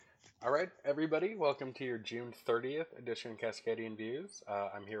All right, everybody, welcome to your June 30th edition of Cascadian Views.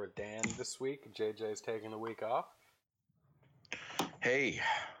 I'm here with Dan this week. JJ's taking the week off. Hey,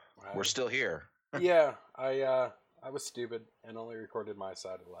 All we're right. still here. Yeah, I was stupid and only recorded my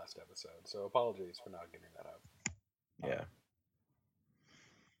side of the last episode, so apologies for not getting that out. Yeah.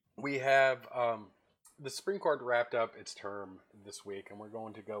 We have the Supreme Court wrapped up its term this week, and we're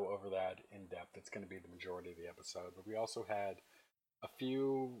going to go over that in depth. It's going to be the majority of the episode, but we also had a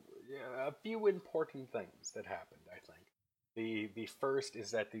few important things that happened. I think the first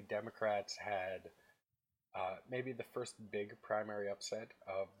is that the Democrats had maybe the first big primary upset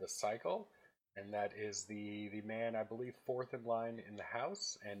of the cycle, and that is the man I believe fourth in line in the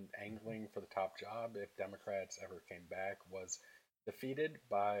House and angling for the top job if Democrats ever came back was defeated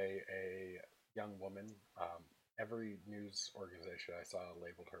by a young woman. Every news organization I saw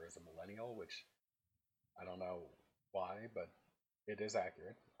labeled her as a millennial, which I don't know why, but it is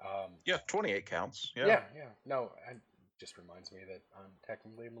accurate. Yeah, 28 counts. Yeah. Yeah. No, it just reminds me that I'm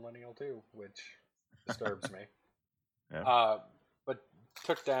technically a millennial too, which disturbs me. Yeah. But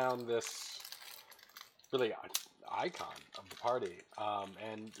took down this really icon of the party,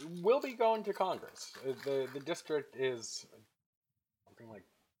 and will be going to Congress. The district is something like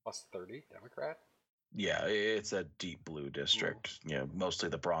plus 30 Democrat. Yeah, it's a deep blue district. Mostly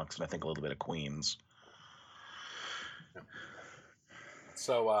the Bronx and I think a little bit of Queens. Yeah.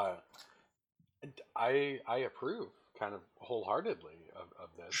 So I approve kind of wholeheartly of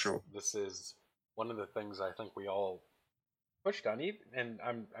this. Sure. This is one of the things I think we all pushed on. And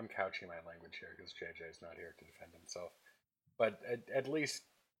I'm couching my language here because JJ's not here to defend himself. But at least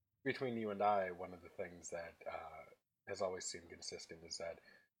between you and I, one of the things that has always seemed consistent is that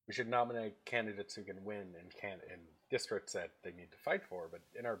we should nominate candidates who can win in districts that they need to fight for. But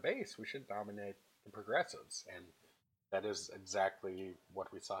in our base, we should nominate the progressives, and that is exactly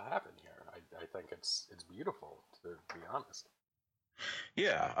what we saw happen here. I think it's beautiful, to be honest.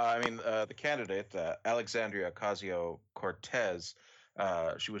 Yeah, I mean, the candidate, Alexandria Ocasio Cortez,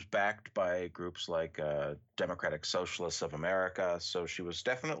 she was backed by groups like Democratic Socialists of America. So she was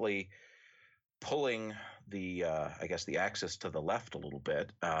definitely pulling I guess, the axis to the left a little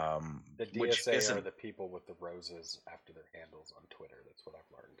bit, The which DSA are isn't the people with the roses after their handles on Twitter. That's what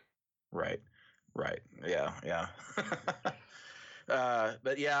I've learned. right. Right. Yeah. Yeah.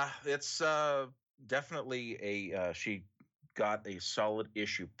 But yeah, it's definitely she got a solid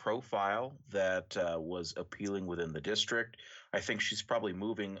issue profile that was appealing within the district. I think she's probably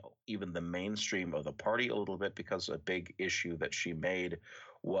moving even the mainstream of the party a little bit because a big issue that she made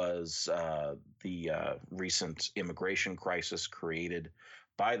was the recent immigration crisis created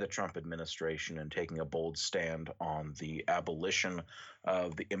by the Trump administration and taking a bold stand on the abolition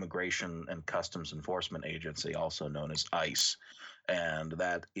of the Immigration and Customs Enforcement Agency, also known as ICE, and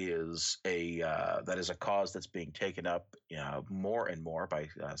that is a cause that's being taken up more and more by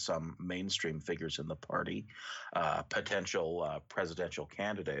some mainstream figures in the party, potential presidential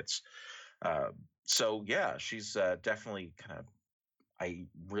candidates. Uh, so yeah, she's definitely kind of. I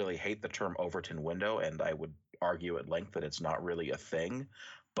really hate the term Overton window, and I would argue at length that it's not really a thing,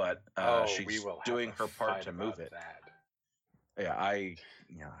 but We she's will have doing a her part fight to move about it. that. Yeah, I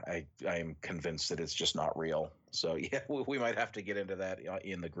am convinced that it's just not real. So yeah, we might have to get into that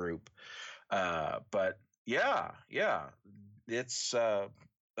in the group. But yeah, it's.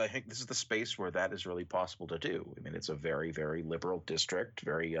 I think this is the space where that is really possible to do. I mean, it's a very, very liberal district,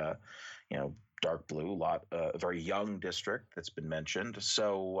 very, dark blue, very young district that's been mentioned.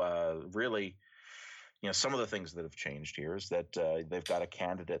 So really, some of the things that have changed here is that they've got a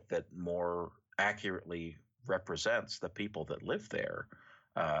candidate that more accurately represents the people that live there.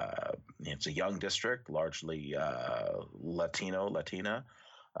 It's a young district, largely Latina.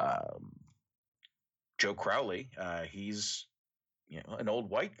 Um, Joe Crowley, he's an old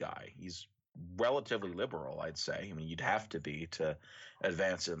white guy. He's relatively liberal, I'd say. I mean, you'd have to be to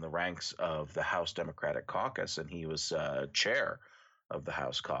advance in the ranks of the House Democratic Caucus, and he was chair of the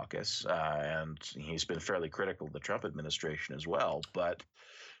House Caucus, and he's been fairly critical of the Trump administration as well. But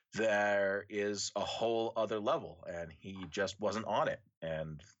there is a whole other level, and he just wasn't on it,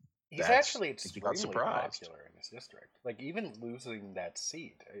 and He's that's actually I think he got extremely surprised. popular in his district. Like, even losing that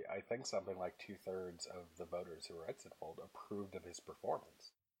seat, I think something like two-thirds of the voters who were exit polled approved of his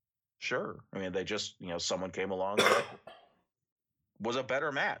performance. Sure, I mean they just someone came along that was a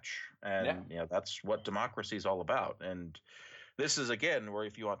better match, Yeah. and that's what democracy is all about. And this is again where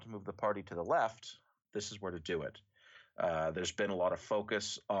if you want to move the party to the left, this is where to do it. There's been a lot of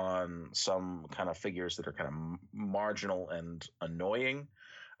focus on some kind of figures that are kind of marginal and annoying.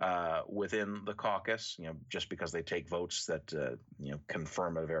 within the caucus, just because they take votes that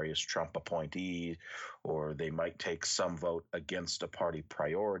confirm a various Trump appointee, or they might take some vote against a party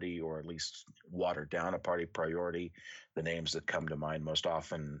priority, or at least water down a party priority. The names that come to mind most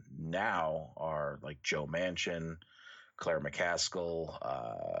often now are like Joe Manchin, Claire McCaskill,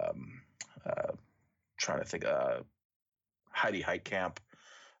 trying to think, Heidi Heitkamp.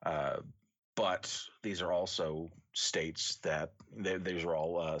 But these are also states that these are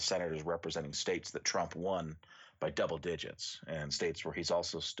all senators representing states that Trump won by double digits, and states where he's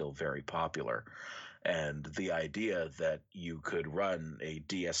also still very popular. And the idea that you could run a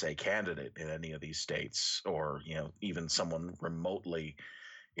DSA candidate in any of these states, or even someone remotely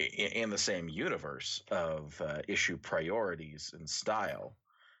in the same universe of issue priorities and style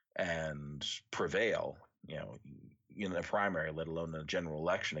and prevail, in a primary, let alone a general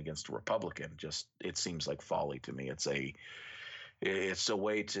election against a Republican, just it seems like folly to me. It's a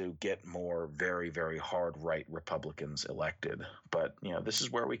way to get more very, very hard right Republicans elected. But this is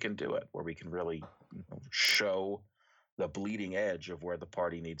where we can do it, where we can really show the bleeding edge of where the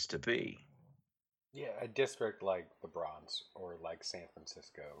party needs to be. Yeah, a district like the Bronx or like San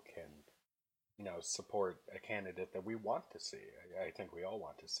Francisco can, support a candidate that we want to see. I think we all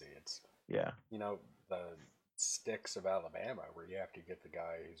want to see. It's Yeah. The sticks of Alabama, where you have to get the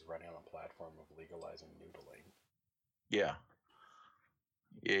guy who's running on a platform of legalizing noodling. Yeah.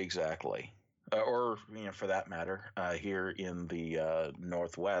 Exactly. Or for that matter, here in the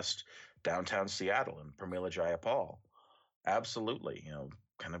Northwest, downtown Seattle, and Pramila Jayapal. Absolutely.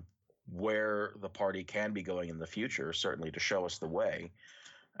 Kind of where the party can be going in the future, certainly to show us the way,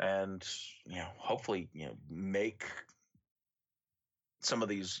 and hopefully make some of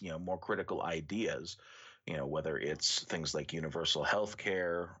these more critical ideas, whether it's things like universal health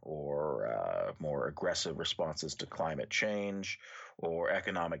care, or more aggressive responses to climate change, or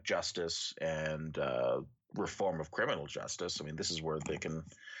economic justice, and reform of criminal justice. I mean, this is where they can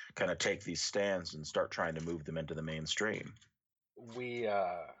kind of take these stands and start trying to move them into the mainstream.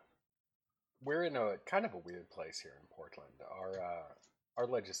 We're in a kind of a weird place here in Portland. Our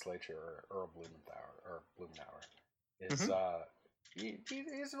legislature, Earl Blumenauer, is Mm-hmm.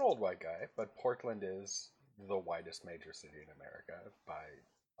 he's an old white guy, but Portland is the whitest major city in America by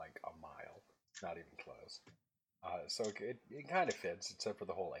like a mile, not even close. So it kind of fits, except for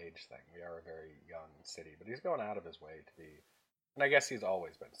the whole age thing. We are a very young city, but he's going out of his way to be, and I guess he's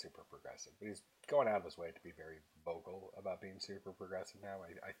always been super progressive, but he's going out of his way to be very vocal about being super progressive now.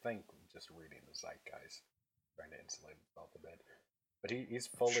 I think just reading the zeitgeist, trying to insulate himself a bit. But he's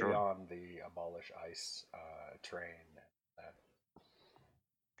fully Sure. on the abolish ICE train. That.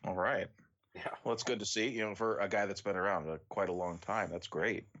 All right. Yeah. Well, it's good to see, for a guy that's been around quite a long time. That's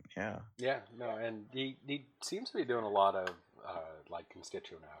great. Yeah. Yeah, no, and he seems to be doing a lot of like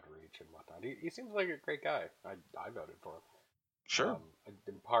constituent outreach and whatnot. He seems like a great guy. I voted for him. Sure.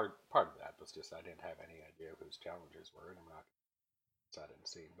 And part of that was just I didn't have any idea who his challengers were, and I'm not so I didn't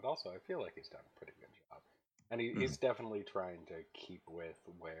see him. But also, I feel like he's done a pretty good job, and he's definitely trying to keep with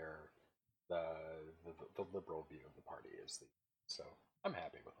where the, the liberal view of the party is. So I'm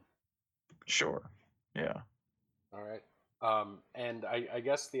happy with him. Sure. Yeah. All right. And I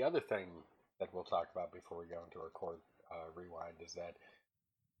guess the other thing that we'll talk about before we go into our court rewind is that,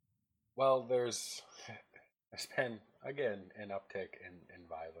 well, there's been, again, an uptick in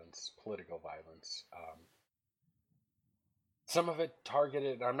violence, political violence. Some of it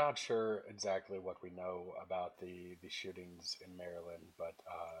targeted. I'm not sure exactly what we know about the shootings in Maryland, but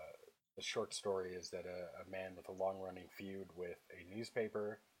the short story is that a man with a long running feud with a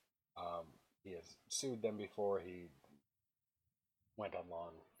newspaper, he has sued them before. He went on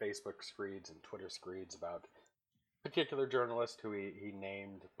long Facebook screeds and Twitter screeds about a particular journalist who he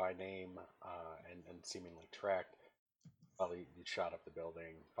named by name and seemingly tracked. Well, he shot up the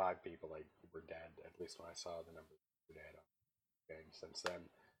building. 5 people were dead, at least when I saw the number were dead since then.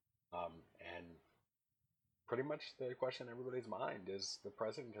 And pretty much the question in everybody's mind is the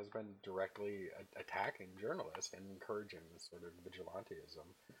president has been directly attacking journalists and encouraging this sort of vigilantism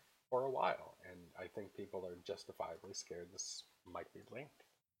for a while. And I think people are justifiably scared this might be linked.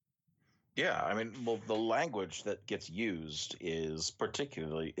 Yeah, I mean, well, the language that gets used is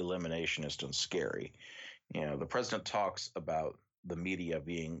particularly eliminationist and scary. The president talks about the media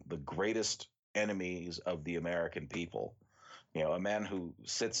being the greatest enemies of the American people. A man who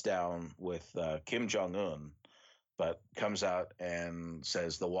sits down with Kim Jong Un, but comes out and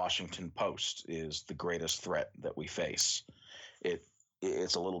says the Washington Post is the greatest threat that we face.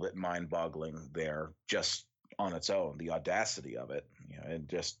 It's a little bit mind-boggling there, just on its own, the audacity of it, and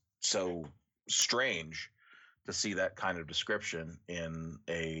just so strange to see that kind of description in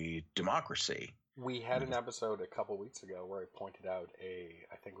a democracy. We had an episode a couple weeks ago where I pointed out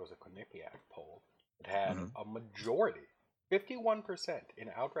I think it was a Quinnipiac poll that had a majority, 51%,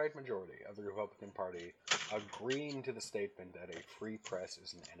 an outright majority of the Republican Party agreeing to the statement that a free press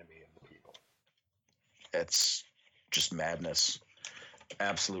is an enemy of the people. It's just madness.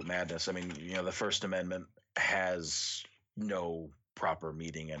 Absolute madness. I mean, the First Amendment has no proper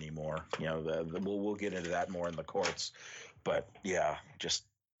meaning anymore. We'll get into that more in the courts, but yeah, just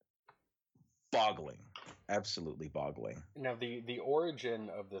boggling, absolutely boggling. Now, the origin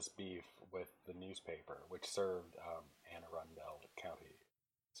of this beef with the newspaper, which served Anne Arundel County,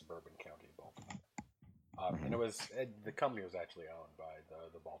 suburban county, Baltimore, and it was the company was actually owned by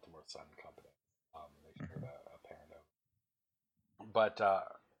the Baltimore Sun Company. They shared a parent of. But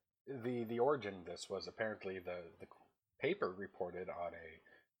the origin of this was apparently the paper reported on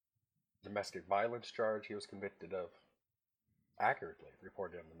a domestic violence charge he was convicted of. Accurately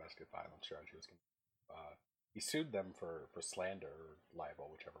reported on the domestic violence charge he was convicted of. He sued them for slander or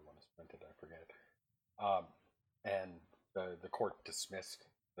libel, whichever one is printed, I forget. And the court dismissed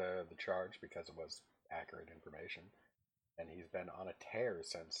the charge because it was accurate information. And he's been on a tear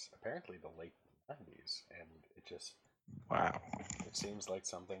since apparently the late 90s. And it just... Wow. It seems like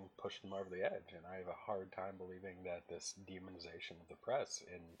something pushed him over the edge. And I have a hard time believing that this demonization of the press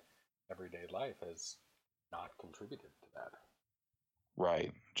in everyday life has not contributed to that.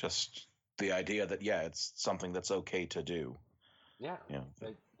 Right. Just the idea that, it's something that's okay to do. Yeah.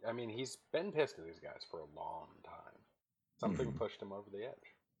 I mean, he's been pissed at these guys for a long time. Something pushed him over the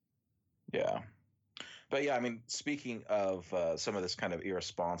edge. Yeah. But yeah, I mean, speaking of some of this kind of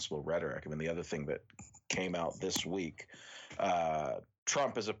irresponsible rhetoric, I mean, the other thing that came out this week,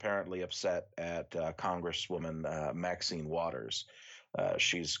 Trump is apparently upset at Congresswoman Maxine Waters.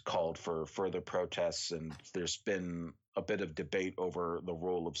 She's called for further protests, and there's been a bit of debate over the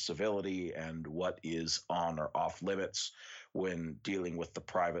role of civility and what is on or off limits when dealing with the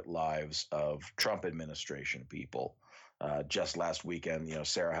private lives of Trump administration people. Just last weekend,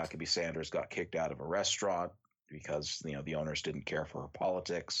 Sarah Huckabee Sanders got kicked out of a restaurant because, the owners didn't care for her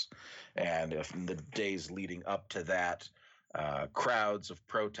politics. And in the days leading up to that, crowds of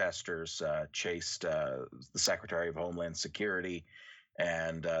protesters chased the Secretary of Homeland Security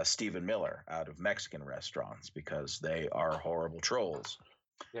and Stephen Miller out of Mexican restaurants because they are horrible trolls.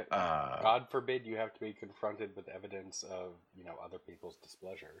 Yeah, God forbid you have to be confronted with evidence of, other people's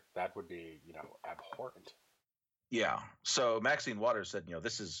displeasure. That would be, abhorrent. Yeah. So Maxine Waters said,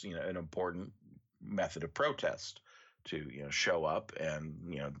 this is, an important method of protest to, show up and,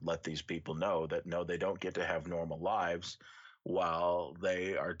 let these people know that, no, they don't get to have normal lives while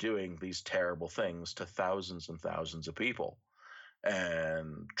they are doing these terrible things to thousands and thousands of people.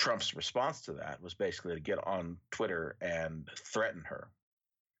 And Trump's response to that was basically to get on Twitter and threaten her,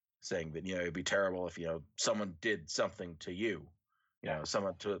 saying that, it'd be terrible if, someone did something to you,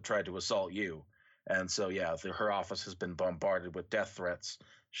 someone tried to assault you. And so, her office has been bombarded with death threats.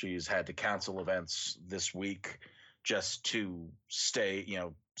 She's had to cancel events this week just to stay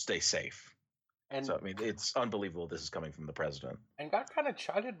safe. And so, I mean, it's unbelievable this is coming from the president. And got kind of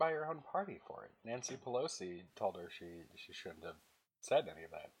chided by her own party for it. Nancy Pelosi told her she shouldn't have said any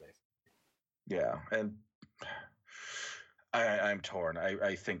of that, basically. Yeah, and I'm torn.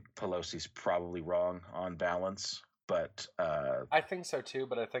 I think Pelosi's probably wrong on balance, but... I think so too,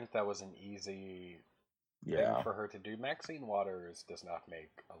 but I think that was an easy thing for her to do. Maxine Waters does not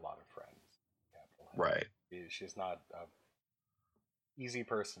make a lot of friends. Right. She's not an easy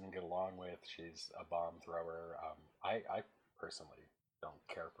person to get along with. She's a bomb thrower. I personally don't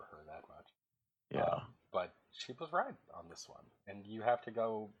care for her that much. Yeah. But she was right on this one. And you have to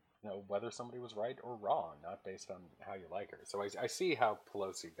go, whether somebody was right or wrong, not based on how you like her. So I see how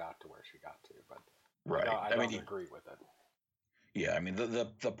Pelosi got to where she got to, but right. I don't agree with it. Yeah, I mean,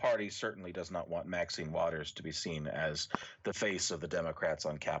 the party certainly does not want Maxine Waters to be seen as the face of the Democrats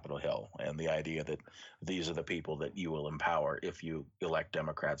on Capitol Hill, and the idea that these are the people that you will empower if you elect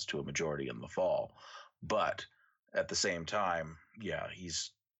Democrats to a majority in the fall. But at the same time,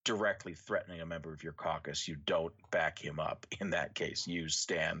 he's directly threatening a member of your caucus. You don't back him up. In that case, you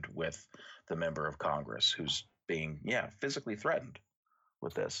stand with the member of Congress who's being, physically threatened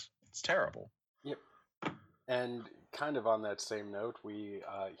with this. It's terrible. Yep. And kind of on that same note, we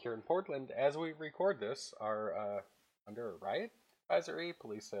here in Portland, as we record this, are under a riot advisory.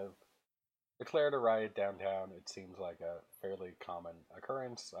 Police have declared a riot downtown. It seems like a fairly common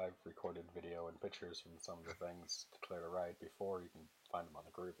occurrence. I've recorded video and pictures from some of the things declared a riot before. You can find them on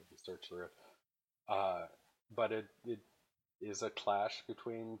the group if you search through it. But it is a clash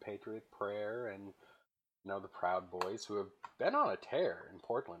between Patriot Prayer and the Proud Boys, who have been on a tear in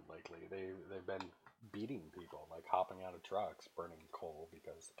Portland lately. They've been beating people, like hopping out of trucks, burning coal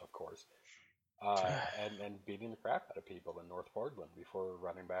because, of course, and beating the crap out of people in North Portland before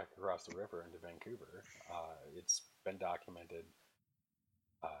running back across the river into Vancouver. It's been documented.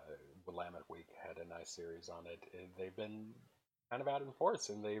 Willamette Week had a nice series on it. They've been kind of out in force,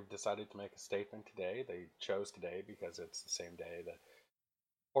 and they've decided to make a statement today. They chose today because it's the same day that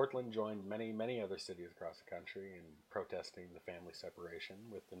Portland joined many, many other cities across the country in protesting the family separation,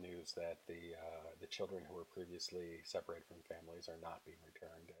 with the news that the children who were previously separated from families are not being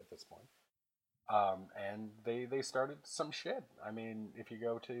returned at this point. And they started some shit. I mean, if you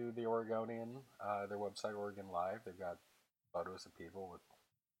go to the Oregonian, their website, Oregon Live, they've got photos of people with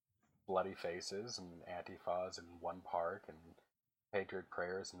bloody faces and antifas in one park and patriot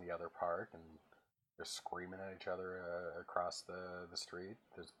prayers in the other park, and they're screaming at each other across the street.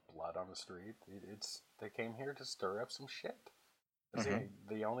 There's blood on the street. They came here to stir up some shit. Mm-hmm.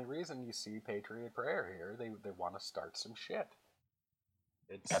 The only reason you see Patriot Prayer here, they want to start some shit.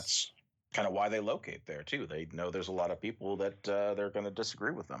 That's kind of why they locate there too. They know there's a lot of people that they're going to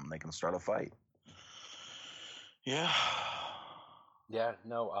disagree with them. They can start a fight. Yeah. Yeah,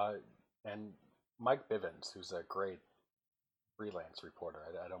 no, and Mike Bivens, who's a great freelance reporter.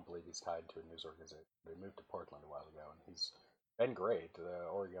 I don't believe he's tied to a news organization. He moved to Portland a while ago, and he's been great. The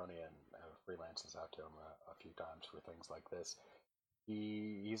Oregonian freelances out to him a few times for things like this.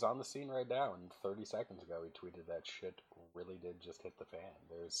 He's on the scene right now, and 30 seconds ago he tweeted that shit really did just hit the fan.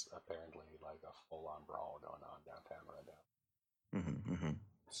 There's apparently like a full-on brawl going on downtown right now. Mm-hmm, mm-hmm.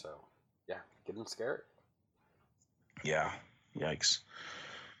 So, yeah, getting scared. Yeah, yikes.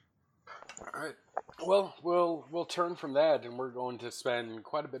 All right. Well, we'll turn from that, and we're going to spend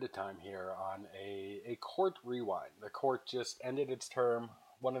quite a bit of time here on a court rewind. The court just ended its term.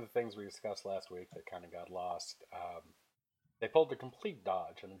 One of the things we discussed last week that kind of got lost, they pulled a complete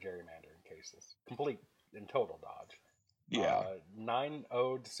dodge on the gerrymandering cases. Complete and total dodge. Yeah.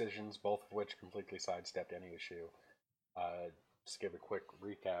 9-0 decisions, both of which completely sidestepped any issue. Just give a quick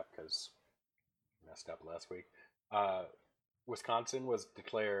recap because I messed up last week. Wisconsin was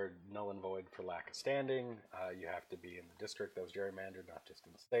declared null and void for lack of standing. You have to be in the district that was gerrymandered, not just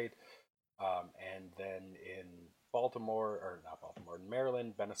in the state. And then in in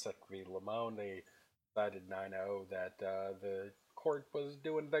Maryland, Benesek v. Lamone, they decided 9-0 that the court was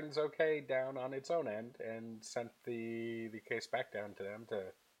doing things okay down on its own end, and sent the case back down to them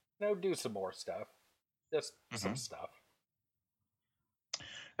to do some more stuff, just some stuff.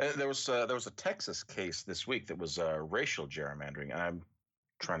 There was a Texas case this week that was racial gerrymandering, and I'm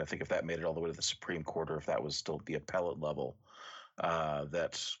trying to think if that made it all the way to the Supreme Court or if that was still at the appellate level.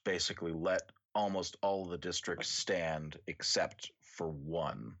 That basically let almost all of the districts stand except for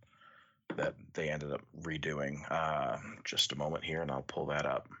one that they ended up redoing. Just a moment here, and I'll pull that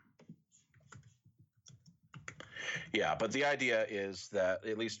up. Yeah, but the idea is that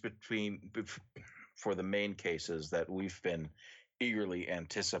at least for the main cases that we've been eagerly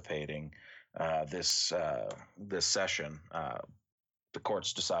anticipating this session, the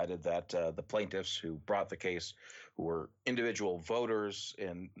courts decided that the plaintiffs who brought the case, who were individual voters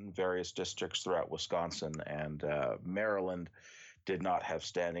in various districts throughout Wisconsin and Maryland, did not have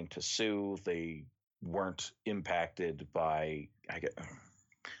standing to sue. They weren't impacted by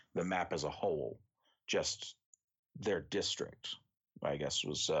the map as a whole, just their district, I guess,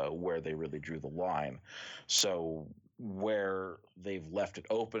 was where they really drew the line. So where they've left it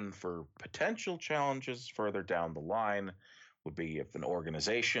open for potential challenges further down the line would be if an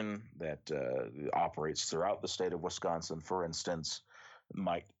organization that operates throughout the state of Wisconsin, for instance,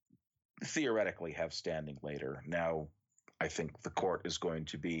 might theoretically have standing later. Now, I think the court is going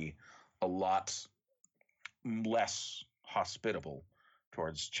to be a lot less hospitable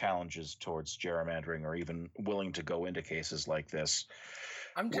towards challenges towards gerrymandering, or even willing to go into cases like this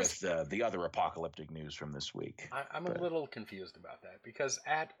with the other apocalyptic news from this week. I'm a little confused about that, because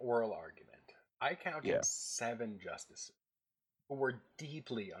at oral argument, I counted 7 justices who were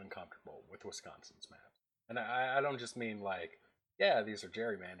deeply uncomfortable with Wisconsin's map. And I don't just mean like, yeah, these are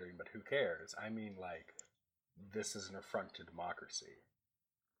gerrymandering, but who cares? I mean like, this is an affront to democracy.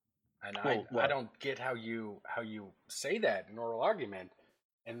 And I don't get how you say that in oral argument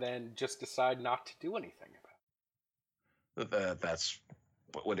and then just decide not to do anything about it. That's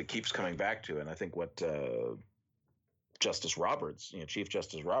what it keeps coming back to. And I think what Justice Roberts, Chief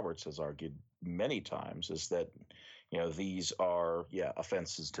Justice Roberts, has argued many times is that, these are,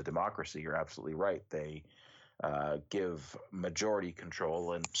 offenses to democracy. You're absolutely right. They give majority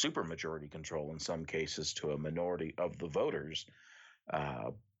control and supermajority control in some cases to a minority of the voters.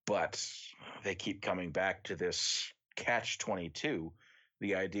 but they keep coming back to this catch-22,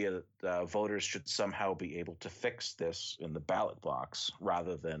 the idea that voters should somehow be able to fix this in the ballot box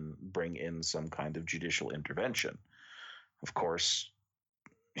rather than bring in some kind of judicial intervention. Of course,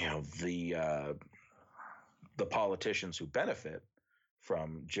 the politicians who benefit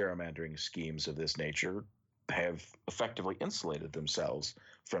from gerrymandering schemes of this nature have effectively insulated themselves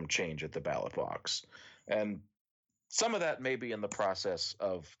from change at the ballot box. And some of that may be in the process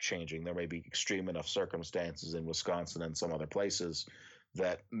of changing. There may be extreme enough circumstances in Wisconsin and some other places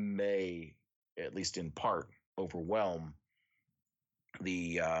that may, at least in part, overwhelm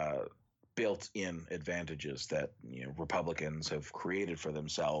the built-in advantages that Republicans have created for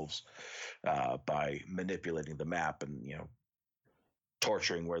themselves by manipulating the map and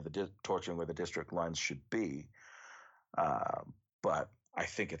torturing where the district lines should be. But I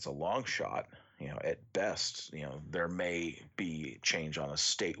think it's a long shot. At best, there may be change on a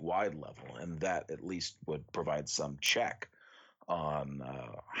statewide level, and that at least would provide some check on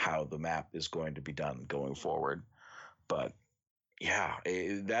how the map is going to be done going forward. But yeah,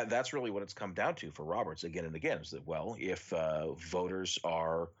 that's really what it's come down to for Roberts again and again, is that, well, if voters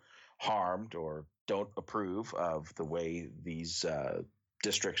are harmed or don't approve of the way these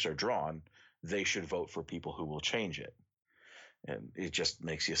districts are drawn, they should vote for people who will change it. And it just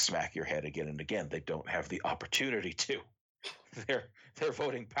makes you smack your head again and again. They don't have the opportunity to. Their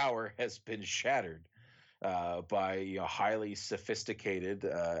voting power has been shattered by highly sophisticated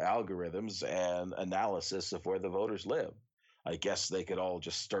algorithms and analysis of where the voters live. I guess they could all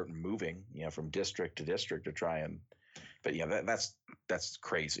just start moving, from district to district to try and. But that's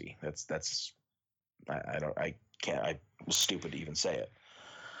crazy. I can't. I'm stupid to even say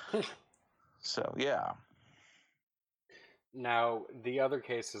it. So yeah. Now, the other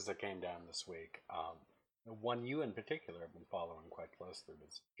cases that came down this week, one you in particular have been following quite closely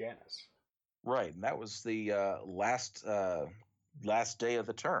was Janus. Right, and that was the last day of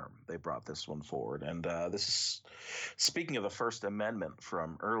the term. They brought this one forward, and this is speaking of the First Amendment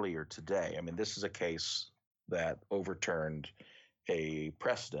from earlier today. I mean, this is a case that overturned a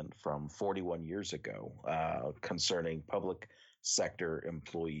precedent from 41 years ago concerning public sector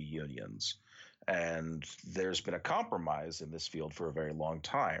employee unions. And there's been a compromise in this field for a very long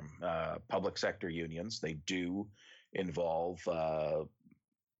time. Public sector unions, they do involve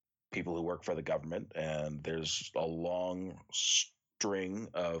people who work for the government, and there's a long string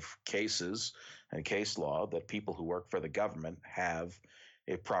of cases and case law that people who work for the government have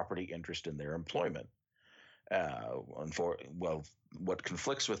a property interest in their employment. What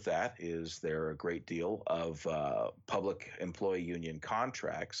conflicts with that is there are a great deal of public employee union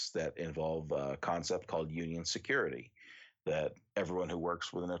contracts that involve a concept called union security, that everyone who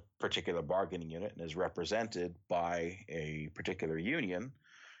works within a particular bargaining unit and is represented by a particular union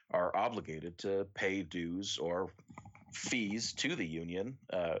are obligated to pay dues or fees to the union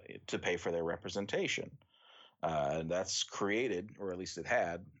to pay for their representation. And that's created, or at least it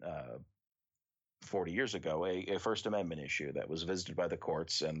had, 40 years ago, a First Amendment issue that was visited by the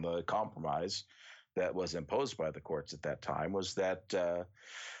courts. And the compromise that was imposed by the courts at that time was that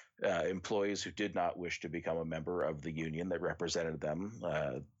employees who did not wish to become a member of the union that represented them,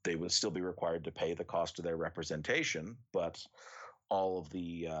 they would still be required to pay the cost of their representation, but all of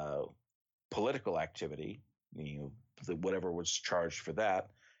the political activity, whatever was charged for that,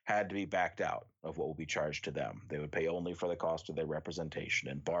 had to be backed out of what would be charged to them. They would pay only for the cost of their representation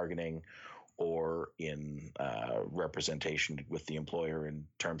in bargaining or in representation with the employer in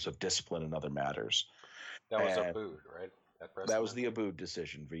terms of discipline and other matters. That was Abood, right? That was the Abood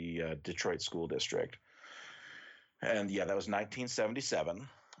decision, the Detroit School District. And yeah, that was 1977.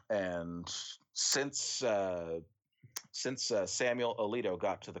 And since Samuel Alito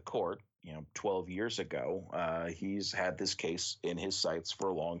got to the court, 12 years ago, he's had this case in his sights for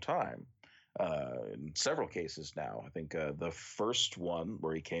a long time. In several cases now. I think the first one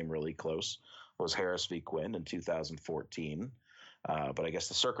where he came really close was Harris v. Quinn in 2014. But I guess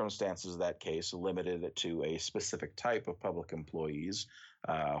the circumstances of that case limited it to a specific type of public employees,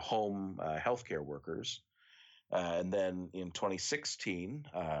 home healthcare workers. And then in 2016,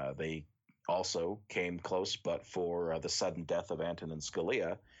 they also came close, but for the sudden death of Antonin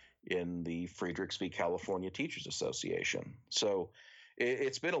Scalia in the Friedrichs v. California Teachers Association. So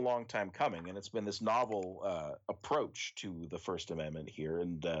it's been a long time coming, and it's been this novel approach to the First Amendment here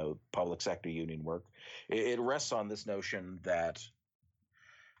and public sector union work. It rests on this notion that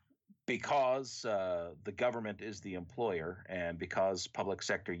because the government is the employer and because public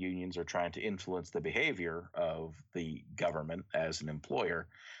sector unions are trying to influence the behavior of the government as an employer,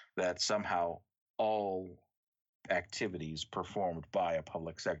 that somehow all activities performed by a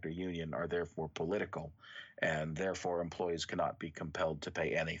public sector union are therefore political, and therefore employees cannot be compelled to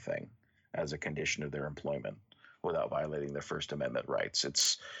pay anything as a condition of their employment without violating their First Amendment rights.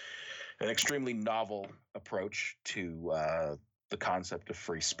 It's an extremely novel approach to the concept of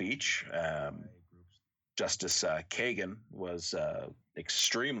free speech. Justice Kagan was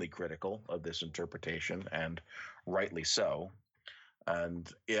extremely critical of this interpretation, and rightly so. And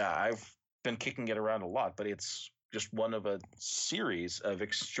yeah, I've been kicking it around a lot, but it's just one of a series of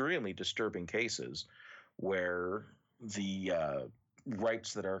extremely disturbing cases where the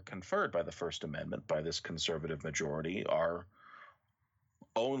rights that are conferred by the First Amendment by this conservative majority are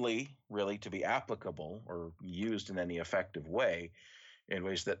only really to be applicable or used in any effective way in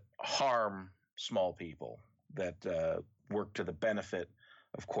ways that harm small people, that work to the benefit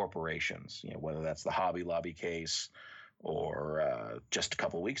of corporations. Whether that's the Hobby Lobby case, or just a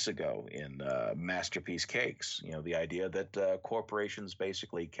couple of weeks ago in Masterpiece Cakes. The idea that corporations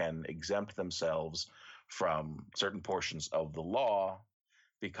basically can exempt themselves from certain portions of the law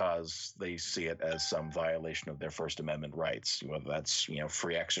because they see it as some violation of their First Amendment rights, whether that's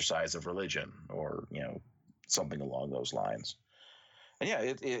free exercise of religion or something along those lines. And yeah,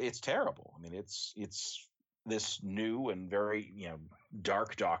 it's terrible. I mean, it's this new and very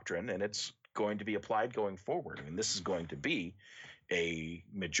dark doctrine, and it's going to be applied going forward. I mean, this is going to be a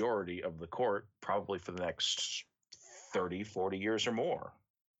majority of the court probably for the next 30, 40 years or more.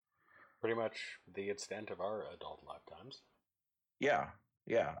 Pretty much the extent of our adult lifetimes. Yeah.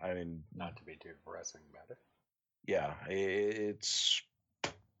 I mean, not to be too depressing about it. Yeah, it's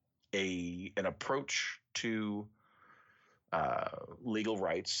an approach to legal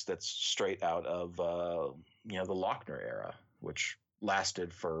rights that's straight out of the Lochner era, which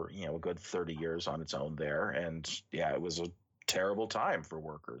lasted for a good 30 years on its own there. And yeah, it was a terrible time for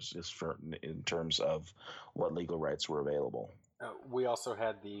workers in terms of what legal rights were available. We also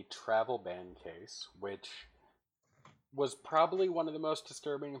had the travel ban case, which was probably one of the most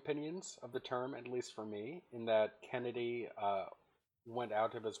disturbing opinions of the term, at least for me, in that Kennedy went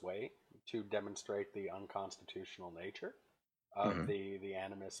out of his way to demonstrate the unconstitutional nature of the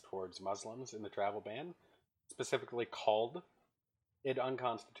animus towards Muslims in the travel ban, specifically called it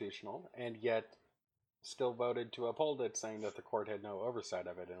unconstitutional, and yet still voted to uphold it, saying that the court had no oversight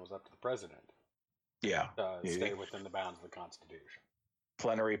of it and it was up to the president. Yeah, stay within the bounds of the Constitution.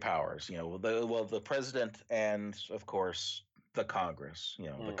 Plenary powers, the president and of course the Congress.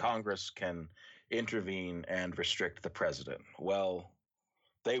 The Congress can intervene and restrict the president. Well,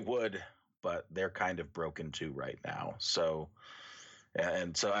 they would, but they're kind of broken too right now. So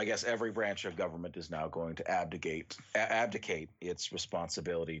I guess every branch of government is now going to abdicate its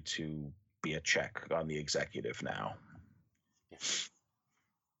responsibility to be a check on the executive now.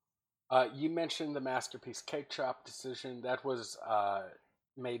 You mentioned the Masterpiece Cake Shop decision. That was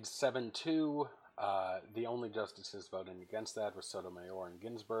made 7-2. The only justices voting against that were Sotomayor and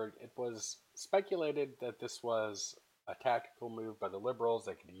Ginsburg. It was speculated that this was a tactical move by the liberals.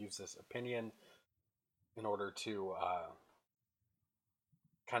 They could use this opinion in order to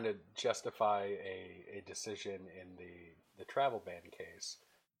kind of justify a decision in the travel ban case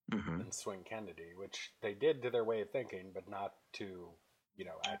and swing Kennedy, which they did to their way of thinking, but not to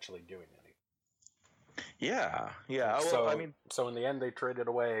actually doing anything. Yeah. So in the end, they traded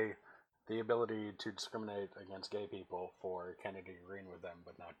away the ability to discriminate against gay people for Kennedy agreeing with them,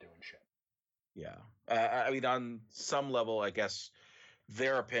 but not doing shit. Yeah. On some level, I guess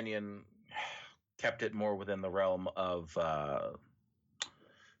their opinion kept it more within the realm of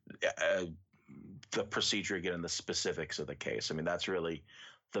the procedure again and the specifics of the case. I mean, that's really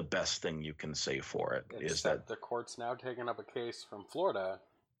the best thing you can say for it. Is that the court's now taking up a case from Florida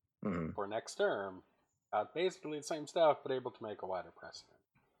for next term, basically the same stuff, but able to make a wider precedent.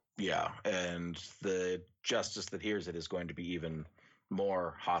 Yeah, and the justice that hears it is going to be even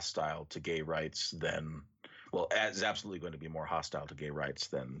more hostile to gay rights than, is absolutely going to be more hostile to gay rights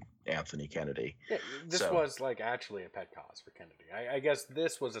than Anthony Kennedy. Yeah, this was actually a pet cause for Kennedy. I guess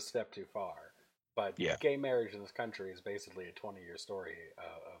this was a step too far, but gay marriage in this country is basically a 20-year story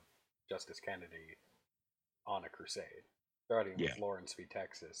of Justice Kennedy on a crusade, starting with Lawrence v.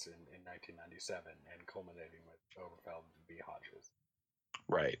 Texas in 1997 and culminating with Obergefell v. Hodges.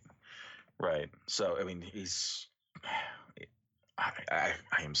 Right. So, I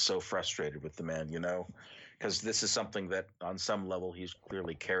am so frustrated with the man, because this is something that on some level he's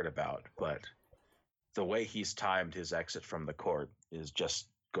clearly cared about, but the way he's timed his exit from the court is just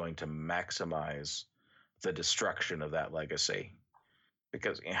going to maximize the destruction of that legacy,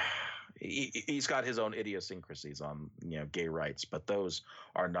 because he's got his own idiosyncrasies on gay rights, but those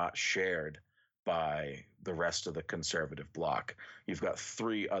are not shared by the rest of the conservative bloc. You've got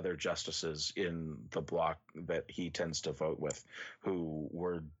 3 other justices in the bloc that he tends to vote with who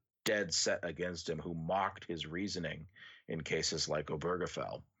were dead set against him, who mocked his reasoning in cases like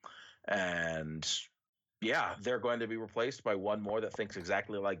Obergefell. And yeah, they're going to be replaced by one more that thinks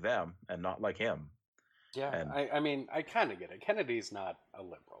exactly like them and not like him. Yeah, And I mean, I kind of get it. Kennedy's not a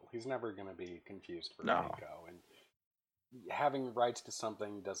liberal. He's never going to be confused for no, Waco. And having rights to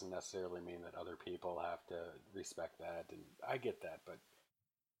something doesn't necessarily mean that other people have to respect that. And I get that. But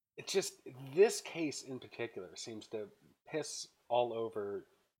it's just, this case in particular seems to piss all over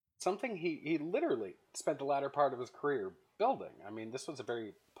something he literally spent the latter part of his career building. I mean, this was a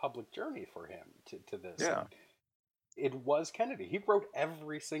very public journey for him to this. yeah. And it was Kennedy. He wrote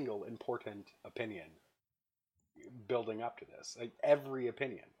every single important opinion building up to this. Like, every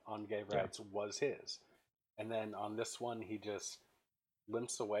opinion on gay rights was his. And then on this one, he just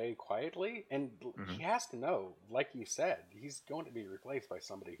limps away quietly. And he has to know, like you said, he's going to be replaced by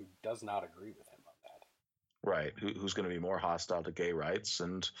somebody who does not agree with him on that. Right. Who's going to be more hostile to gay rights,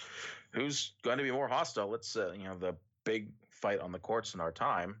 and who's going to be more hostile? Let's the big fight on the courts in our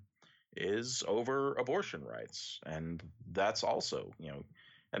time is over abortion rights, and that's also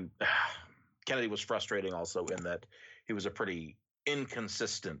and Kennedy was frustrating also in that he was a pretty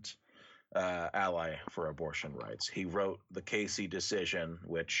inconsistent ally for abortion rights. He wrote the Casey decision,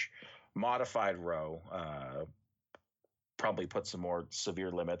 which modified Roe, probably put some more severe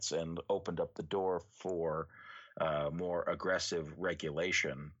limits and opened up the door for more aggressive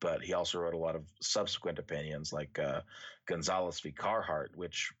regulation. But he also wrote a lot of subsequent opinions like Gonzalez v. Carhart,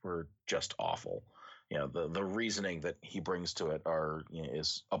 which were just awful. The reasoning that he brings to it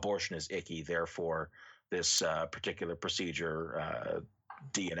is abortion is icky, therefore this particular procedure,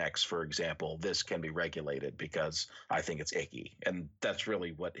 DNX, for example, this can be regulated because I think it's icky. And that's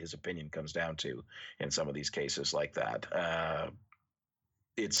really what his opinion comes down to in some of these cases like that.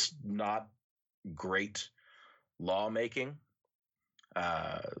 It's not great lawmaking.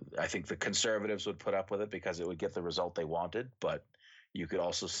 I think the conservatives would put up with it because it would get the result they wanted, but you could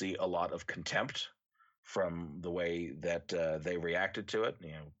also see a lot of contempt from the way that they reacted to it.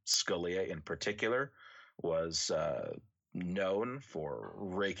 Scalia in particular was known for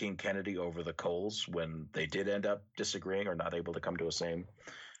raking Kennedy over the coals when they did end up disagreeing or not able to come to a same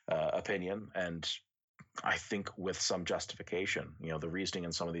opinion. And I think with some justification, the reasoning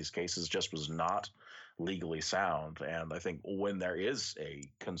in some of these cases just was not legally sound. And I think when there is a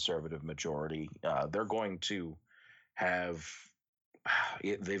conservative majority, they're going to have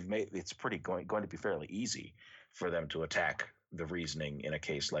it's pretty going to be fairly easy for them to attack the reasoning in a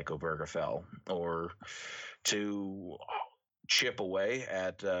case like Obergefell, or to chip away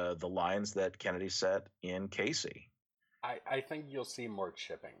at the lines that Kennedy set in Casey. I think you'll see more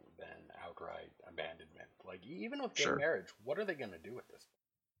chipping than outright abandonment. Like, even with gay Sure. marriage, what are they going to do with this?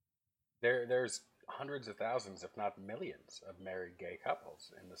 There's hundreds of thousands, if not millions, of married gay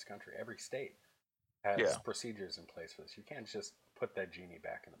couples in this country. Every state has procedures in place for this. You can't just put that genie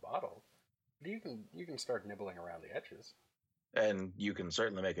back in the bottle. You can start nibbling around the edges. And you can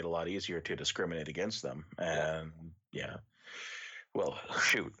certainly make it a lot easier to discriminate against them. And well,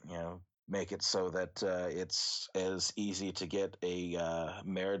 shoot, make it so that it's as easy to get a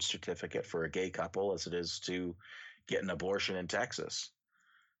marriage certificate for a gay couple as it is to get an abortion in Texas.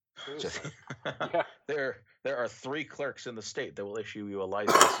 There are 3 clerks in the state that will issue you a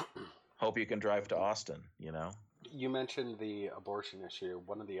license. Hope you can drive to Austin. You mentioned the abortion issue.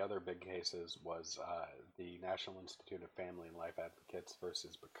 One of the other big cases was the National Institute of Family and Life Advocates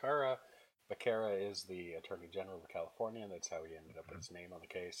versus Becerra. Becerra is the Attorney General of California. That's how he ended up with his name on the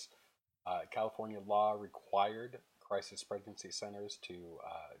case. California law required crisis pregnancy centers to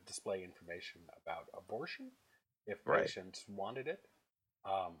display information about abortion if patients wanted it.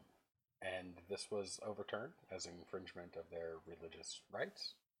 And this was overturned as an infringement of their religious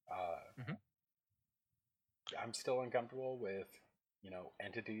rights. I'm still uncomfortable with,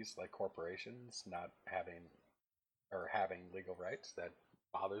 entities like corporations not having legal rights. That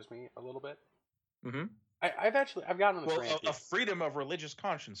bothers me a little bit. Mm-hmm. I've gotten on this rant. A freedom of religious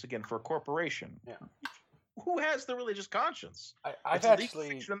conscience again for a corporation. Yeah. Who has the religious conscience? I've it's actually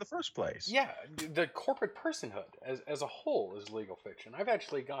legal fiction in the first place. Yeah, the corporate personhood as a whole is legal fiction. I've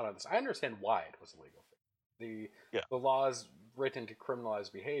actually gone on this. I understand why it was legal fiction. The laws written to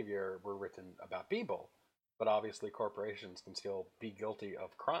criminalize behavior were written about people, but obviously corporations can still be guilty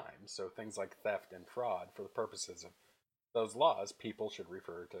of crimes. So things like theft and fraud, for the purposes of those laws, people should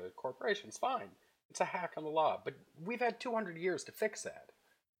refer to corporations. Fine, it's a hack on the law, but we've had 200 years to fix that.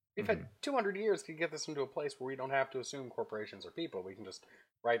 We've had 200 years to get this into a place where we don't have to assume corporations are people. We can just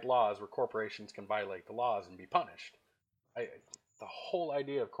write laws where corporations can violate the laws and be punished. The whole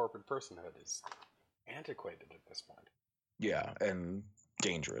idea of corporate personhood is antiquated at this point. Yeah, and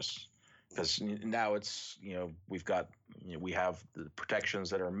dangerous, because now it's, we have the protections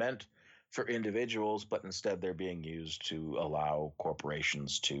that are meant for individuals, but instead they're being used to allow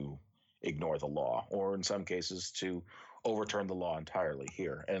corporations to ignore the law, or in some cases to overturn the law entirely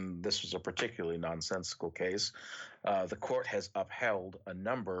here. And this was a particularly nonsensical case. The court has upheld a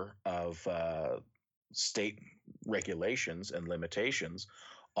number of state regulations and limitations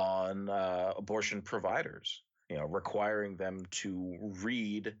on abortion providers, requiring them to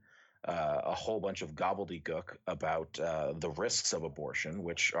read a whole bunch of gobbledygook about the risks of abortion,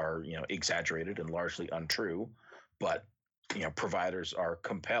 which are, exaggerated and largely untrue. But, providers are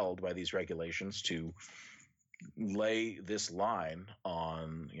compelled by these regulations to lay this line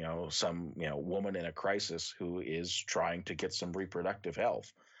on, some, woman in a crisis who is trying to get some reproductive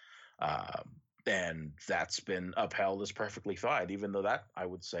health. And that's been upheld as perfectly fine, even though that, I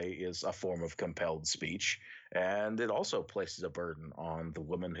would say, is a form of compelled speech. And it also places a burden on the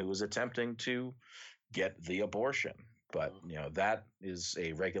woman who is attempting to get the abortion. But, that is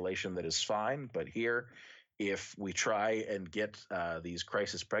a regulation that is fine. But here, if we try and get these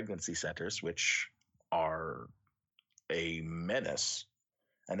crisis pregnancy centers, which are a menace,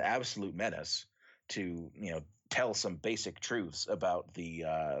 an absolute menace to, tell some basic truths about the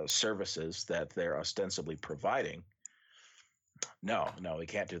services that they're ostensibly providing. No, we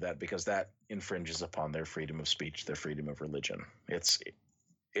can't do that, because that infringes upon their freedom of speech, their freedom of religion.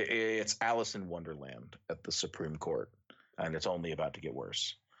 It's Alice in Wonderland at the Supreme Court, and it's only about to get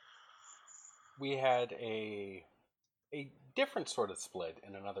worse. We had a different sort of split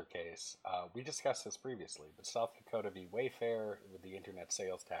in another case. We discussed this previously, but South Dakota v. Wayfair with the internet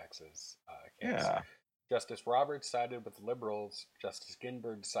sales taxes case. Yeah. Justice Roberts sided with the liberals. Justice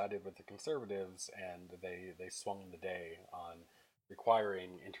Ginsburg sided with the conservatives, and they swung the day on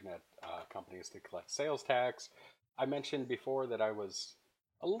requiring internet companies to collect sales tax. I mentioned before that I was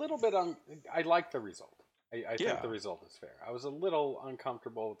a little bit I like the result. I think the result is fair. I was a little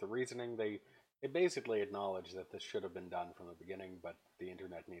uncomfortable with the reasoning. They basically acknowledged that this should have been done from the beginning, but the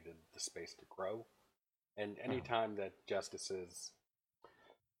internet needed the space to grow. And anytime that justices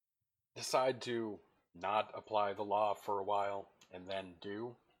decide to not apply the law for a while and then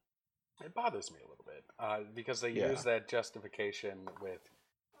do, it bothers me a little bit, because they use that justification with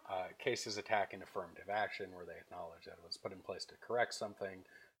cases attacking affirmative action, where they acknowledge that it was put in place to correct something,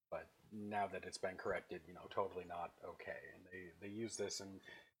 but now that it's been corrected, totally not okay. And they use this in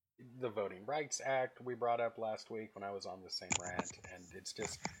the Voting Rights Act we brought up last week when I was on the same rant, and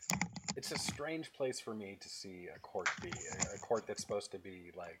it's a strange place for me to see a court that's supposed to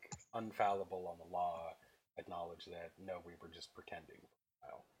be like infallible on the law acknowledge that no, we were just pretending for a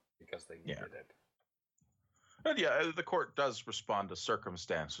while because they needed it. And the court does respond to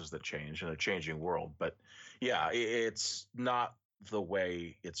circumstances that change in a changing world, but it's not the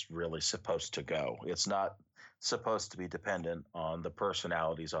way it's really supposed to go. It's not supposed to be dependent on the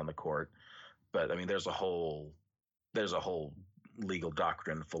personalities on the court, but I mean, there's a whole legal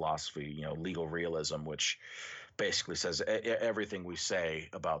doctrine, philosophy, legal realism, which basically says everything we say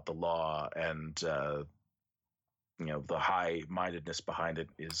about the law and the high-mindedness behind it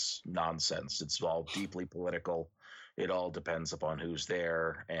is nonsense. It's all deeply political. It all depends upon who's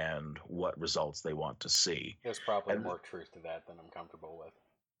there and what results they want to see. There's probably more truth to that than I'm comfortable with.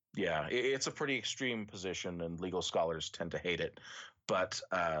 Yeah, it's a pretty extreme position, and legal scholars tend to hate it. But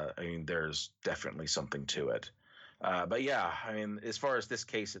I mean, there's definitely something to it. But yeah, I mean, as far as this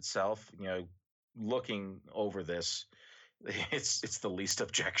case itself, looking over this, it's the least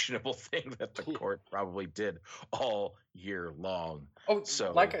objectionable thing that the court probably did all year long. Oh,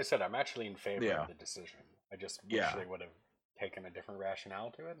 so like I said, I'm actually in favor of the decision. I just wish they would have taken a different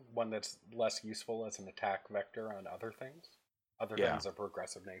rationale to it, one that's less useful as an attack vector on other things. Things of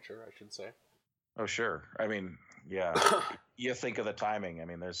progressive nature, I should say. Oh, sure. I mean, you think of the timing. I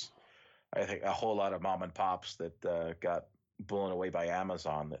mean, there's, I think, a whole lot of mom and pops that got blown away by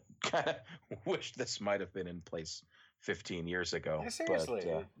Amazon that kind of wish this might have been in place 15 years ago. Yeah, seriously,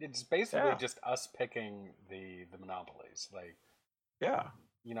 but, it's basically just us picking the monopolies. Like,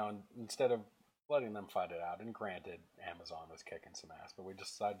 instead of letting them fight it out, and granted, Amazon was kicking some ass, but we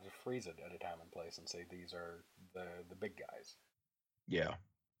just decided to freeze it at a time and place and say these are the big guys. Yeah.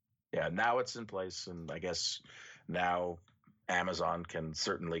 Now it's in place, and I guess now Amazon can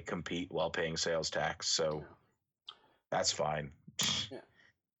certainly compete while paying sales tax, so that's fine.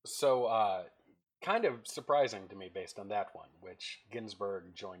 So kind of surprising to me based on that one, which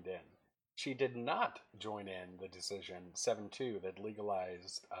Ginsburg joined in. She did not join in the decision 7-2 that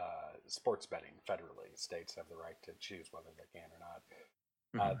legalized sports betting federally. States have the right to choose whether they can or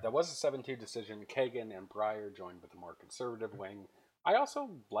not. That was a 7-2 decision. Kagan and Breyer joined with the more conservative wing. I also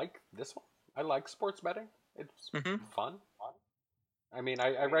like this one. I like sports betting. It's fun. I mean,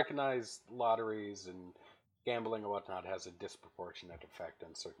 I recognize lotteries and gambling and whatnot has a disproportionate effect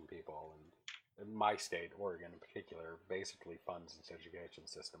on certain people. And in my state, Oregon in particular, basically funds its education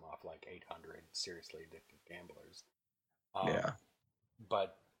system off like 800 seriously addicted gamblers. Yeah.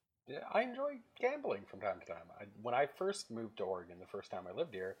 But yeah, I enjoy gambling from time to time. When I first moved to Oregon, the first time I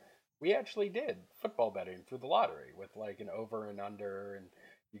lived here, we actually did football betting through the lottery with like an over and under, and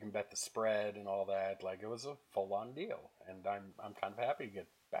you can bet the spread and all that. Like it was a full on deal, and I'm kind of happy to get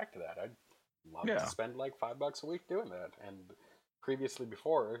back to that. I'd love to spend like $5 a week doing that. And previously,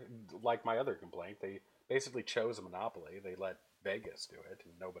 before, like my other complaint, they basically chose a monopoly. They let Vegas do it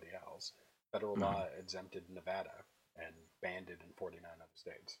and nobody else. Federal law exempted Nevada and banned it in 49 other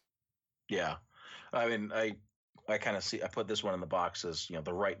states. Yeah. I mean, I kind of see, I put this one in the box as,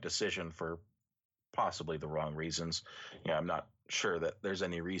 the right decision for possibly the wrong reasons. I'm not sure that there's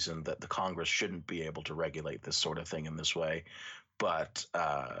any reason that the Congress shouldn't be able to regulate this sort of thing in this way. But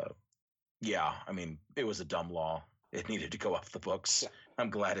yeah, I mean, it was a dumb law. It needed to go off the books. Yeah. I'm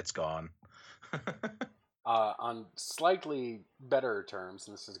glad it's gone. On slightly better terms,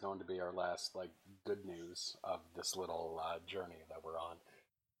 and this is going to be our last like good news of this little journey that we're on.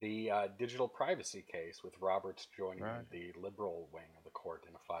 The digital privacy case with Roberts joining the liberal wing of the court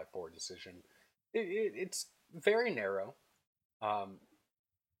in a 5-4 decision. It's very narrow.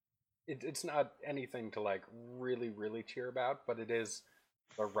 It's not anything to like really cheer about, but it is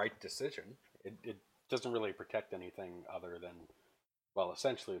the right decision. It doesn't really protect anything other than, well,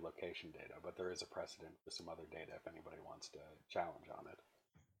 essentially location data, but there is a precedent for some other data if anybody wants to challenge on it.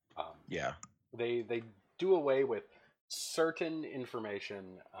 Yeah. They do away with certain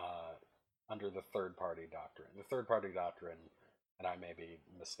information under the third-party doctrine. The third-party doctrine, and I may be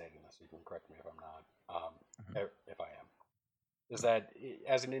misstating this, you can correct me if I'm not, if I am, is that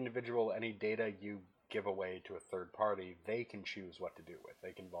as an individual, any data you give away to a third party, they can choose what to do with.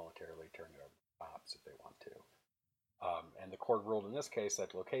 They can voluntarily turn it over to the cops if they want to. And the court ruled in this case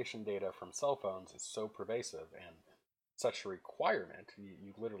that location data from cell phones is so pervasive and such a requirement,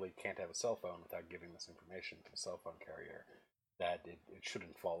 you literally can't have a cell phone without giving this information to the cell phone carrier, that it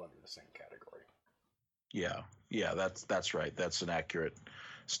shouldn't fall under the same category. Yeah, that's right. That's an accurate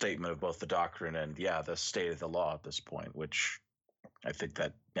statement of both the doctrine and the state of the law at this point, which I think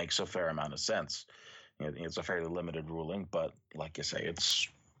that makes a fair amount of sense. It's a fairly limited ruling, but like you say,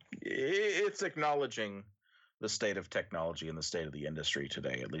 it's acknowledging the state of technology and the state of the industry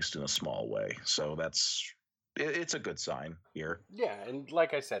today, at least in a small way. So it's a good sign here. Yeah, and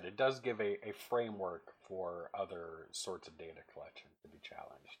like I said, it does give a framework for other sorts of data collection to be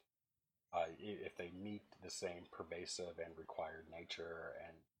challenged. If they meet the same pervasive and required nature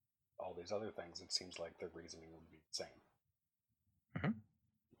and all these other things, it seems like the reasoning would be the same.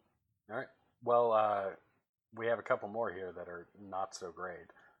 All right. Well, we have a couple more here that are not so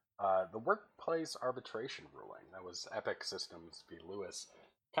great. The workplace arbitration ruling, that was Epic Systems v. Lewis.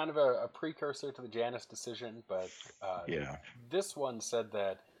 Kind of a precursor to the Janus decision, but this one said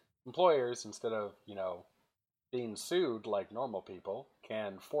that employers, instead of, being sued like normal people,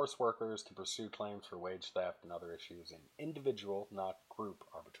 can force workers to pursue claims for wage theft and other issues in individual, not group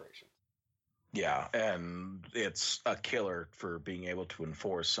arbitration. Yeah, and it's a killer for being able to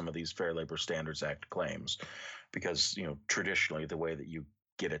enforce some of these Fair Labor Standards Act claims, because traditionally the way that you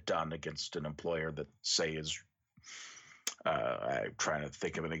get it done against an employer that, say, is I'm trying to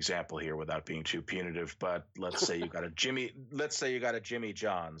think of an example here without being too punitive, but let's say you got a Jimmy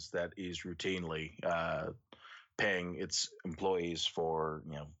John's that is routinely paying its employees for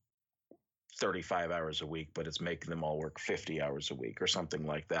 35 hours a week, but it's making them all work 50 hours a week or something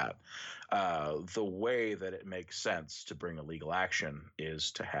like that. The way that it makes sense to bring a legal action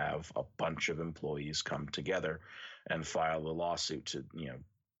is to have a bunch of employees come together and file a lawsuit to,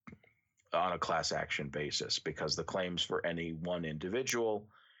 on a class action basis, because the claims for any one individual,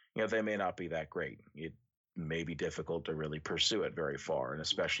 they may not be that great. It may be difficult to really pursue it very far, and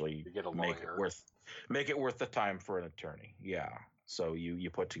especially make it worth the time for an attorney. Yeah. So you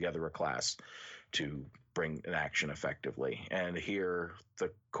put together a class to bring an action effectively. And here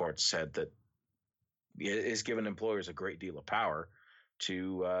the court said that it is giving employers a great deal of power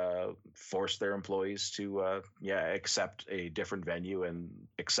to force their employees to accept a different venue and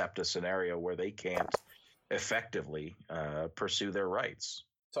accept a scenario where they can't effectively pursue their rights.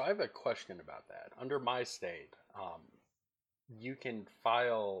 So I have a question about that. Under my state, you can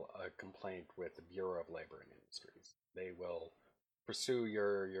file a complaint with the Bureau of Labor and Industries. They will pursue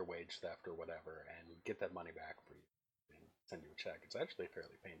your wage theft or whatever and get that money back for you and send you a check. It's actually a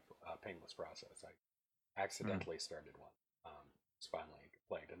fairly painless process. I accidentally started one. It's finally a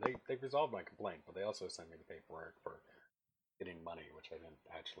complaint, and they resolved my complaint, but they also sent me the paperwork for getting money, which I didn't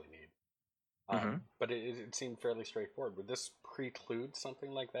actually need. Mm-hmm. But it seemed fairly straightforward. Would this preclude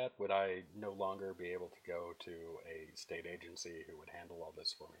something like that? Would I no longer be able to go to a state agency who would handle all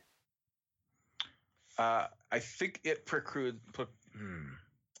this for me? I think it preclude.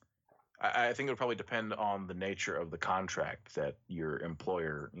 I think it would probably depend on the nature of the contract that your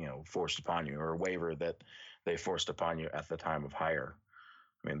employer, forced upon you, or a waiver that they forced upon you at the time of hire.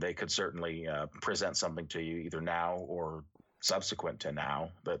 I mean, they could certainly present something to you either now or subsequent to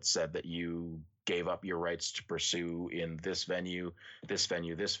now that said that you gave up your rights to pursue in this venue, this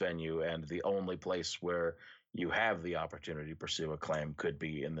venue, this venue, and the only place where you have the opportunity to pursue a claim could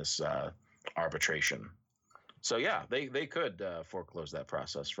be in this arbitration. So yeah, they could foreclose that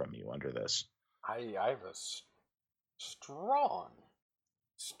process from you under this. I have a strong,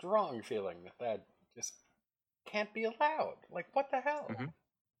 strong feeling that just can't be allowed. Like, what the hell?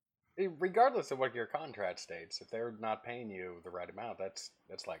 Regardless of what your contract states, if they're not paying you the right amount, that's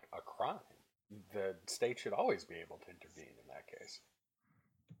like a crime. The state should always be able to intervene in that case.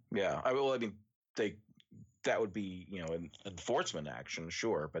 Yeah, I mean, that would be an enforcement action,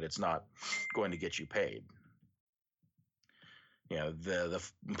 sure, but it's not going to get you paid. The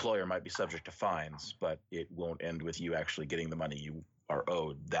employer might be subject to fines, but it won't end with you actually getting the money you are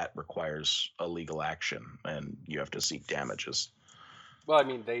owed. That requires a legal action, and you have to seek damages. Well, I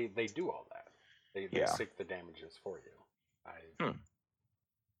mean, they do all that. They seek the damages for you.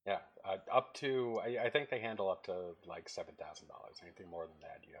 Yeah, up to I think they handle up to like $7,000. Anything more than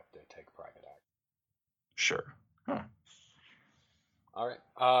that, you have to take private action. Sure. Huh. All right.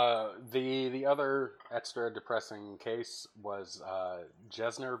 The other extra depressing case was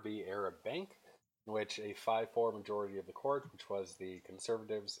Jesner v. Arab Bank, in which a 5-4 majority of the court, which was the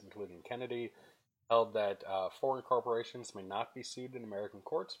conservatives, including Kennedy, held that foreign corporations may not be sued in American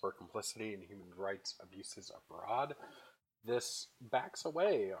courts for complicity in human rights abuses abroad. This backs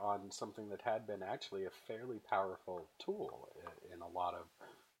away on something that had been actually a fairly powerful tool in a lot of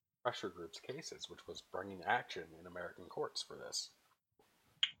pressure groups' cases, which was bringing action in American courts for this.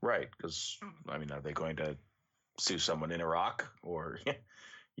 Right, because, I mean, are they going to sue someone in Iraq or,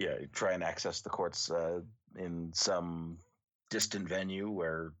 try and access the courts in some distant venue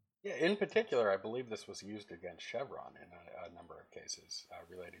where... Yeah, in particular, I believe this was used against Chevron in a number of cases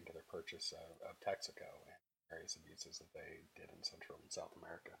relating to their purchase of Texaco and various abuses that they did in Central and South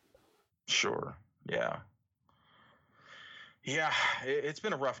America. Sure, yeah. Yeah, it's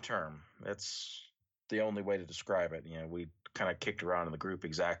been a rough term. That's the only way to describe it. We kind of kicked around in the group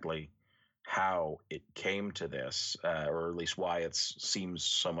exactly how it came to this, or at least why it seems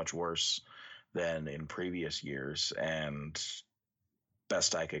so much worse than in previous years. And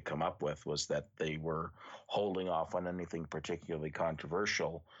best I could come up with was that they were holding off on anything particularly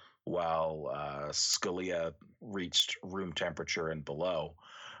controversial while Scalia reached room temperature and below.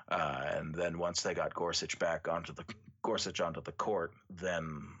 And then once they got Gorsuch onto the court,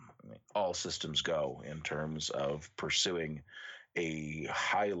 then all systems go in terms of pursuing a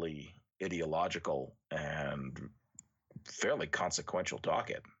highly ideological and fairly consequential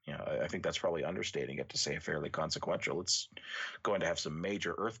docket. I think that's probably understating it to say fairly consequential. It's going to have some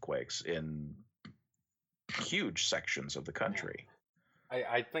major earthquakes in huge sections of the country.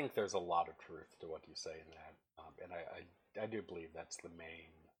 I think there's a lot of truth to what you say in that, and I do believe that's the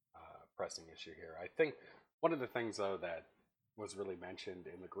main pressing issue here. I think one of the things, though, that was really mentioned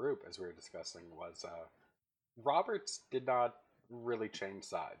in the group as we were discussing was Roberts did not really change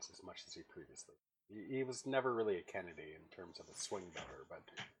sides as much as he previously. He was never really a Kennedy in terms of a swing voter, but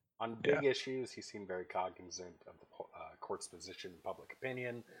on big issues, he seemed very cognizant of the court's position in public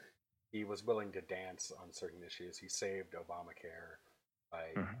opinion. He was willing to dance on certain issues. He saved Obamacare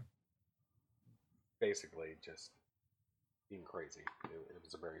by basically just being crazy. It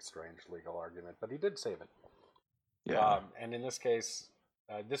was a very strange legal argument, but he did save it. Yeah. And in this case,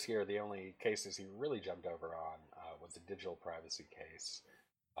 this year, the only cases he really jumped over on was the digital privacy case,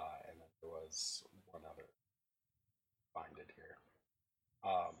 and then there was one other. Find it here.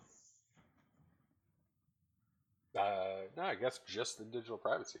 No, I guess just the digital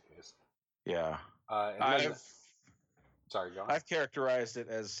privacy case. Yeah. Sorry, go on. I've characterized it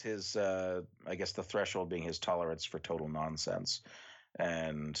as his, I guess the threshold being his tolerance for total nonsense.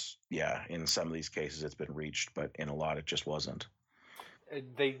 And yeah, in some of these cases it's been reached, but in a lot it just wasn't.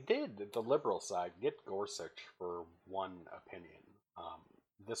 They did, the liberal side, get Gorsuch for one opinion.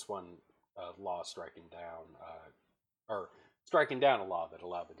 This one, law striking down a law that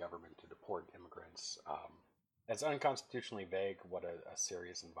allowed the government to deport immigrants, as unconstitutionally vague what a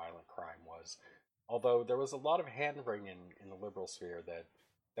serious and violent crime was. Although there was a lot of hand wringing in the liberal sphere that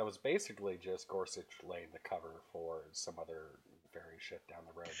was basically just Gorsuch laying the cover for some other nefarious shit down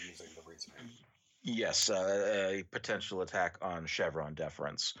the road using the reasoning. Yes, a potential attack on Chevron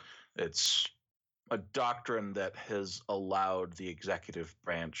deference. It's a doctrine that has allowed the executive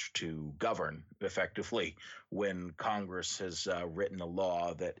branch to govern effectively when Congress has written a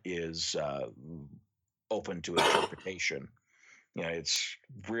law that is open to interpretation. It's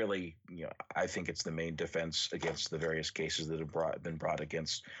really, I think it's the main defense against the various cases that have been brought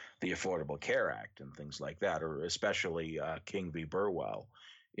against the Affordable Care Act and things like that, or especially King v. Burwell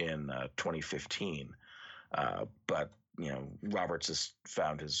in 2015. But Roberts has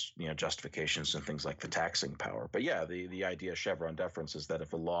found his justifications and things like the taxing power. But yeah, the idea of Chevron deference is that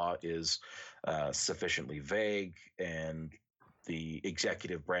if a law is sufficiently vague and the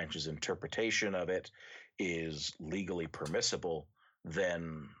executive branch's interpretation of it is legally permissible,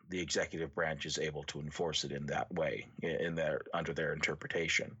 then the executive branch is able to enforce it in that way, under their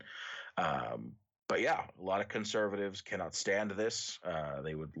interpretation. But yeah, a lot of conservatives cannot stand this.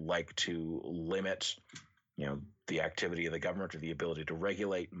 They would like to limit, the activity of the government or the ability to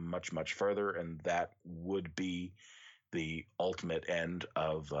regulate much, much further, and that would be the ultimate end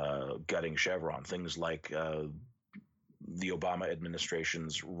of gutting Chevron. Things like the Obama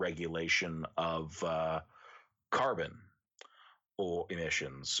administration's regulation of carbon or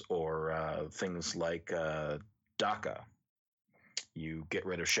emissions, or things like DACA. You get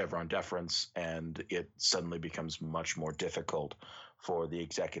rid of Chevron deference, and it suddenly becomes much more difficult for the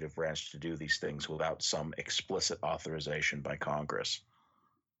executive branch to do these things without some explicit authorization by Congress.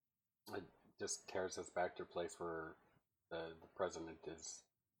 It just tears us back to a place where the president is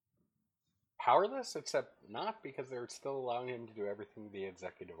powerless, except not, because they're still allowing him to do everything via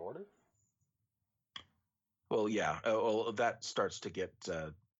executive order. Well, yeah. Well, that starts to get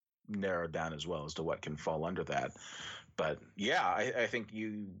narrowed down as well as to what can fall under that. But yeah, I think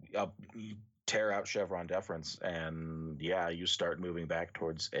you tear out Chevron deference, and yeah, you start moving back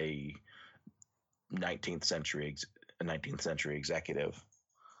towards a 19th century executive.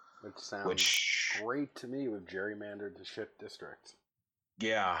 Which sounds great to me with gerrymandered to shit districts.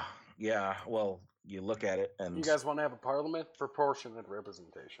 Yeah. Well, you look at it, and you guys want to have a parliament proportionate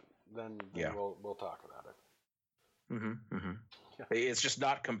representation, then yeah, we'll talk about it. Yeah. It's just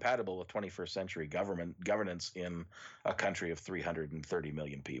not compatible with 21st century governance in a country of 330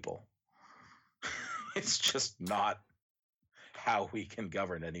 million people. It's just not how we can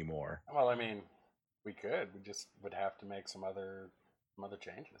govern anymore. Well, I mean, we could. We just would have to make some other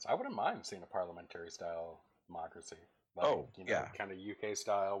changes. I wouldn't mind seeing a parliamentary style democracy. Kind of UK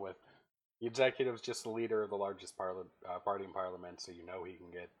style, with the executive's just the leader of the largest party in parliament, so he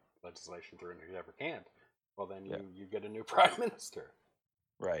can get legislation through, and if he ever can't, well, then you get a new prime minister.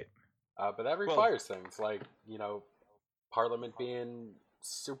 Right. But that requires things like, Parliament being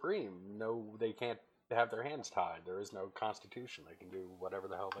supreme. No, they can't have their hands tied. There is no constitution. They can do whatever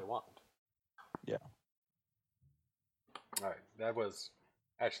the hell they want. Yeah. All right. That was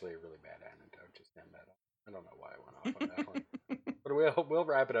actually a really bad anecdote. Just end that up. I don't know why I went off on that one. But we'll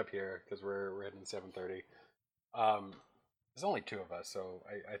wrap it up here because we're hitting 7:30. There's only two of us, so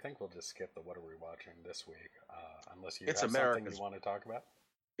I think we'll just skip the what are we watching this week, unless you have something you want to talk about.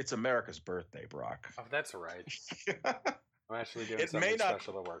 It's America's birthday, Brock. Oh, that's right. I'm actually doing something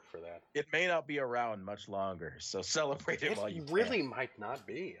special to work for that. It may not be around much longer, so celebrate it while you can. It really might not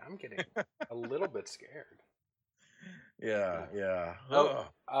be. I'm getting a little bit scared. Yeah.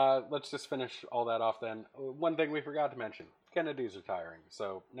 Let's just finish all that off then. One thing we forgot to mention. Kennedy's retiring,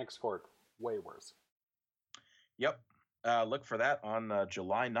 so next court, way worse. Yep. Look for that on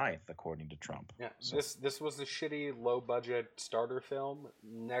July 9th, according to Trump. Yeah, so. This was a shitty, low-budget starter film.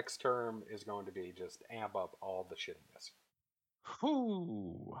 Next term is going to be just amp up all the shittiness.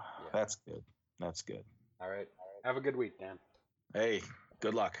 Whew. Yeah. That's good. All right. Have a good week, Dan. Hey,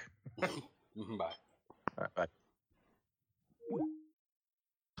 good luck. Bye. All right, bye.